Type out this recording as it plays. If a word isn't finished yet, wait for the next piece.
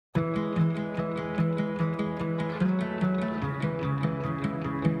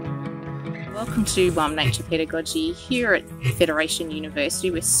Welcome to Nature Pedagogy here at Federation University.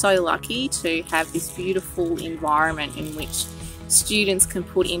 We're so lucky to have this beautiful environment in which students can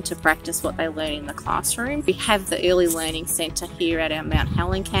put into practice what they learn in the classroom. We have the Early Learning Centre here at our Mt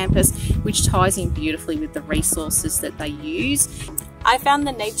Helen Campus, which ties in beautifully with the resources that they use. I found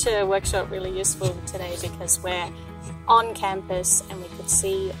the nature workshop really useful today because we're on campus and we could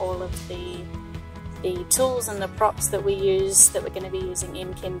see all of the tools and the props that we use that we're going to be using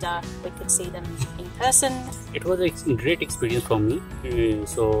in kinder. We could see them in person. It was a great experience for me.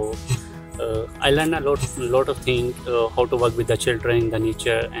 I learned a lot of things, how to work with the children in the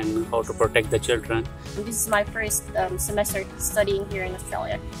nature and how to protect the children. This is my first semester studying here in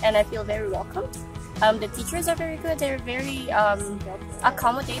Australia, and I feel very welcomed. The teachers are very good. They're very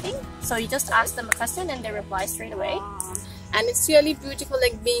accommodating. So you just ask them a question and they reply straight away. And it's really beautiful,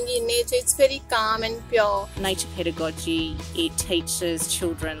 like being in nature. It's very calm and pure. Nature Pedagogy, it teaches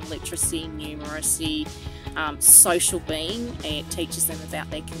children literacy, numeracy, social being. It teaches them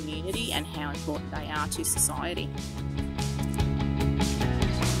about their community and how important they are to society.